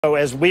So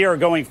as we are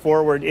going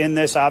forward in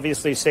this,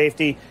 obviously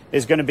safety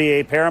is going to be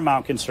a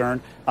paramount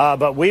concern,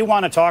 but we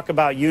want to talk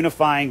about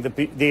unifying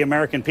the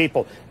American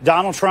people.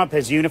 Donald Trump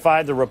has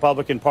unified the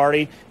Republican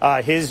Party.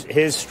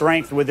 His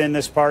strength within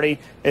this party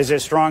is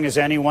as strong as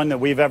anyone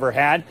that we've ever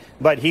had,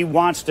 but he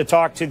wants to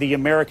talk to the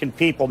American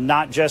people,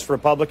 not just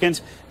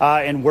Republicans,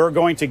 and we're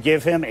going to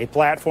give him a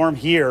platform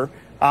here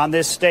on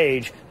this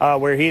stage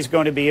where he's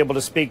going to be able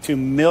to speak to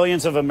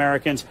millions of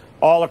Americans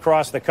all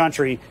across the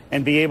country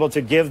and be able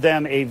to give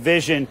them a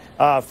vision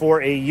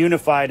for a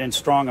unified and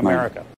strong America.